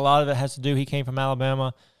 I think a lot of it has to do – he came from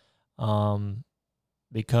Alabama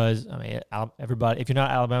because, everybody – if you're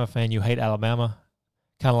not an Alabama fan, you hate Alabama.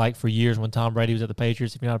 Kind of like for years when Tom Brady was at the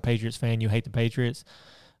Patriots. If you're not a Patriots fan, you hate the Patriots.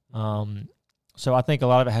 So I think a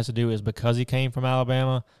lot of it has to do is because he came from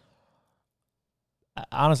Alabama.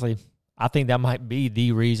 Honestly, I think that might be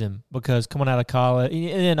the reason because coming out of college,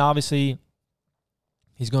 and then obviously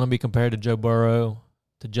he's going to be compared to Joe Burrow,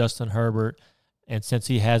 to Justin Herbert, and since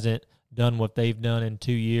he hasn't done what they've done in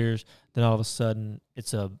 2 years, then all of a sudden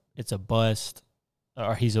it's a bust,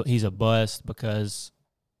 or he's a bust because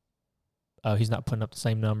he's not putting up the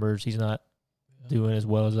same numbers, he's not doing as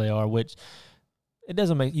well as they are, which. It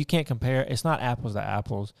doesn't make – you can't compare. It's not apples to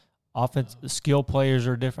apples. Skill players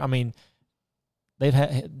are different. They've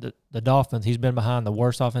had the Dolphins. He's been behind the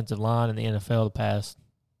worst offensive line in the NFL the past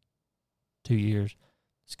 2 years.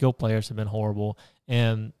 Skill players have been horrible.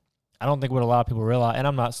 And I don't think what a lot of people realize – and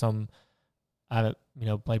I'm not I haven't,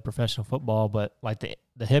 played professional football, but like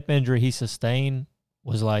the hip injury he sustained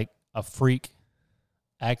was like a freak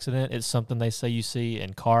accident. It's something they say you see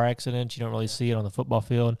in car accidents. You don't really see it on the football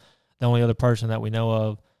field. The only other person that we know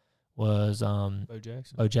of was Bo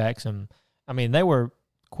Jackson. Bo Jackson. They were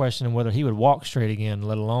questioning whether he would walk straight again,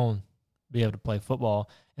 let alone be able to play football.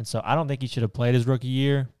 And so I don't think he should have played his rookie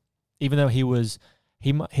year, even though his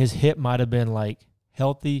hip might have been like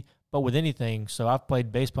healthy. But with anything, so I've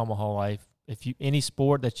played baseball my whole life. Any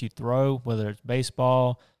sport that you throw, whether it's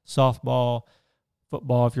baseball, softball,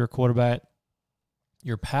 football, if you're a quarterback,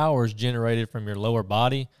 your power is generated from your lower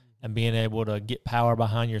body and being able to get power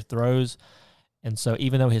behind your throws. And so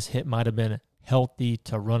even though his hip might have been healthy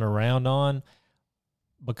to run around on,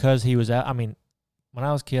 because he was out, when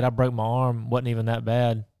I was a kid, I broke my arm. Wasn't even that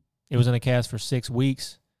bad. It was in a cast for 6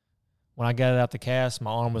 weeks. When I got it out the cast,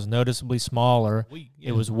 my arm was noticeably smaller.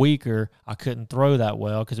 It was weaker. I couldn't throw that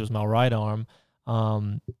well because it was my right arm.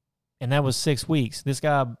 And that was 6 weeks. This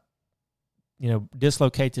guy,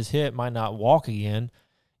 dislocates his hip, might not walk again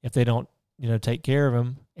if they don't, take care of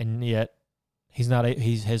him. And yet he's not.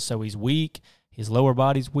 So he's weak. His lower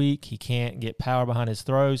body's weak. He can't get power behind his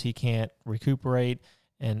throws. He can't recuperate.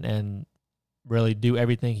 And really do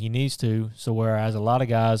everything he needs to. So whereas a lot of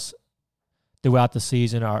guys throughout the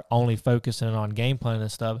season are only focusing on game plan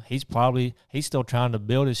and stuff, he's still trying to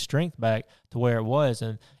build his strength back to where it was.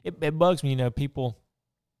 And it bugs me, people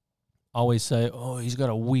always say, oh, he's got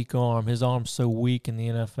a weak arm. His arm's so weak in the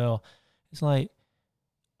NFL. It's like,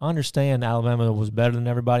 I understand Alabama was better than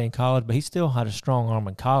everybody in college, but he still had a strong arm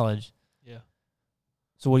in college. Yeah.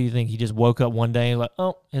 So what do you think? He just woke up one day and like,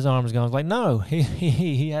 oh, his arm's gone. It's like, no,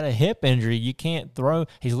 he had a hip injury. You can't throw.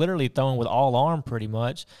 He's literally throwing with all arm pretty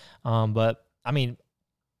much. But I mean,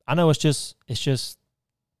 I know it's just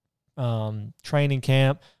training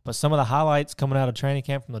camp, but some of the highlights coming out of training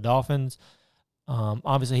camp from the Dolphins,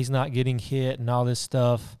 obviously he's not getting hit and all this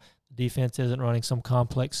stuff. The defense isn't running some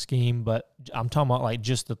complex scheme, but I'm talking about like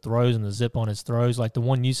just the throws and the zip on his throws. Like the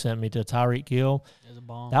one you sent me to Tyreek Hill,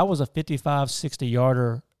 that was a 55,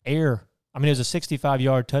 60-yarder air. I mean, it was a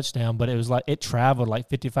 65-yard touchdown, but it was like it traveled like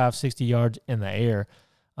 55, 60 yards in the air.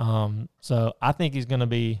 So I think he's going to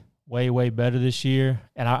be way, way better this year,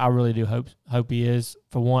 and I really do hope he is.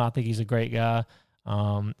 For one, I think he's a great guy,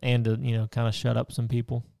 and to kind of shut up some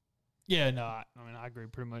people. Yeah, no, I agree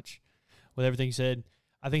pretty much with everything you said.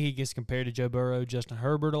 I think he gets compared to Joe Burrow, Justin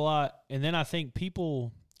Herbert a lot, and then I think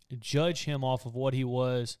people judge him off of what he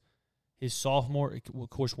was his sophomore, of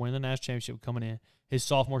course, winning the national championship coming in, his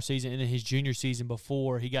sophomore season, and then his junior season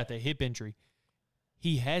before he got the hip injury.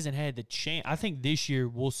 He hasn't had the chance. I think this year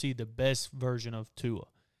we'll see the best version of Tua.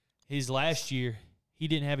 His last year, he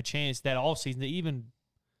didn't have a chance that offseason to even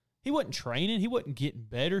 – he wasn't training. He wasn't getting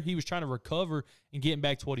better. He was trying to recover and getting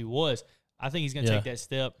back to what he was. I think he's going to take that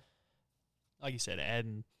step, like you said,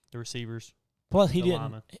 adding the receivers. Plus, he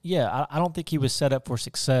didn't – yeah, I don't think he was set up for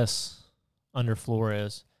success under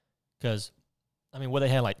Flores because, I mean, they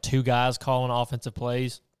had like two guys calling offensive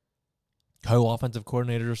plays, co-offensive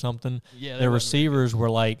coordinators or something. Yeah, their receivers were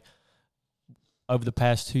like, over the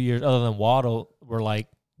past 2 years, other than Waddle, were like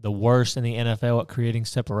the worst in the NFL at creating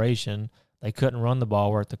separation. They couldn't run the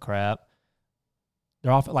ball worth the crap.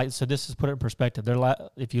 They're off so this is put it in perspective.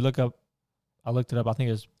 If you look up, I looked it up. I think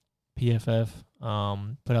it was PFF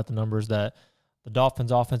put out the numbers that the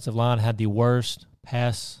Dolphins' offensive line had the worst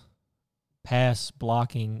pass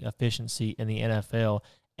blocking efficiency in the NFL,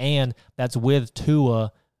 and that's with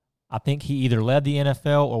Tua. I think he either led the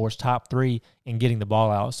NFL or was top 3 in getting the ball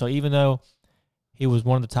out. So even though he was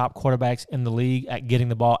one of the top quarterbacks in the league at getting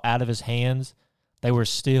the ball out of his hands, they were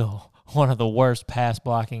still one of the worst pass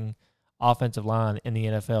blocking offensive line in the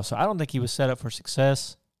NFL. So I don't think he was set up for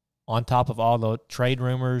success on top of all the trade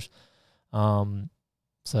rumors.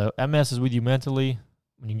 So that messes with you mentally.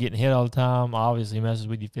 When you're getting hit all the time, obviously messes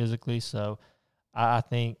with you physically. So I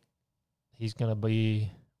think he's going to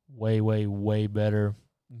be way, way, way better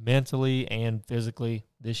mentally and physically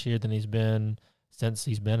this year than he's been since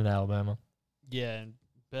he's been in Alabama. Yeah, and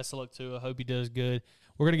best of luck to him. I hope he does good.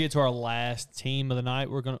 We're going to get to our last team of the night.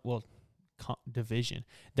 We're going to, division.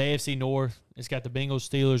 The AFC North, it's got the Bengals,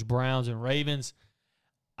 Steelers, Browns, and Ravens.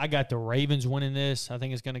 I got the Ravens winning this. I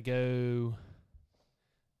think it's going to go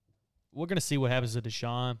 – we're going to see what happens to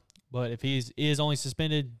Deshaun. But if he is only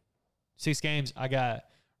suspended 6 games, I got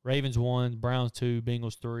Ravens 1, Browns 2,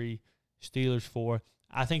 Bengals 3, Steelers 4.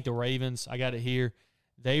 I think the Ravens, I got it here,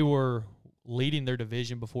 they were leading their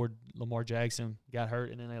division before Lamar Jackson got hurt,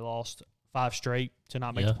 and then they lost 5 straight to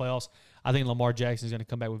not make the playoffs. I think Lamar Jackson is going to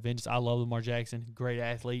come back with vengeance. I love Lamar Jackson, great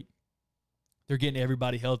athlete. They're getting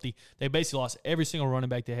everybody healthy. They basically lost every single running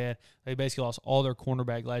back they had. They basically lost all their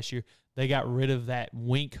cornerback last year. They got rid of that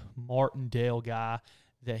Wink Martindale guy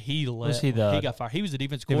that he let. He got fired. He was the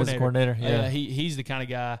defensive coordinator. Yeah. He's the kind of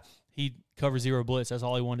guy, he covers zero blitz. That's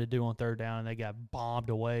all he wanted to do on third down, and they got bombed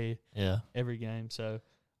away every game. So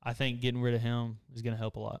I think getting rid of him is going to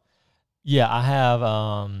help a lot. Yeah, I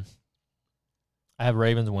have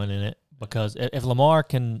Ravens winning it because if Lamar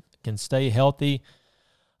can stay healthy,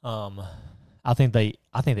 I think they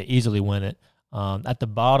easily win it. At the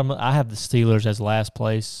bottom, I have the Steelers as last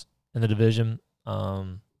place in the division.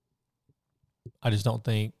 I just don't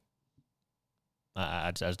think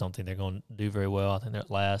I just don't think they're going to do very well. I think they're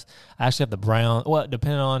at last. I actually have the Browns. Well,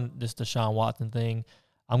 depending on this Deshaun Watson thing,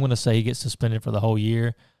 I'm going to say he gets suspended for the whole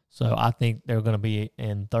year. So I think they're going to be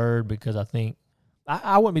in third because I think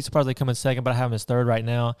I wouldn't be surprised if they come in second, but I have them as third right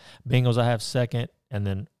now. Bengals I have second, and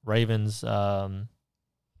then Ravens number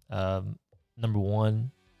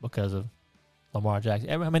 1 because of Lamar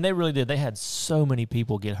Jackson. I mean, they really did. They had so many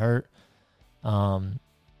people get hurt.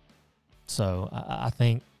 So I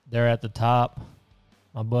think they're at the top.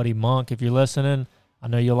 My buddy Monk, if you're listening, I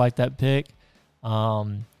know you'll like that pick.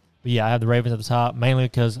 But yeah, I have the Ravens at the top, mainly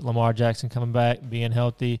because Lamar Jackson coming back, being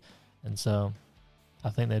healthy. And so I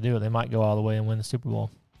think they do. They might go all the way and win the Super Bowl.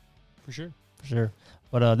 For sure. For sure.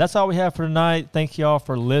 But that's all we have for tonight. Thank you all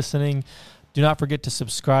for listening. Do not forget to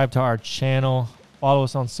subscribe to our channel. Follow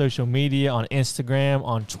us on social media, on Instagram,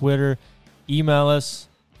 on Twitter. Email us,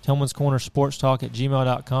 Tillman's Corner Sports Talk at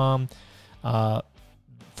gmail.com.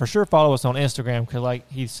 For sure, follow us on Instagram because,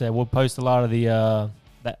 like he said, we'll post a lot of the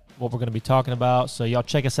what we're going to be talking about. So y'all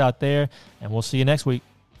check us out there, and we'll see you next week.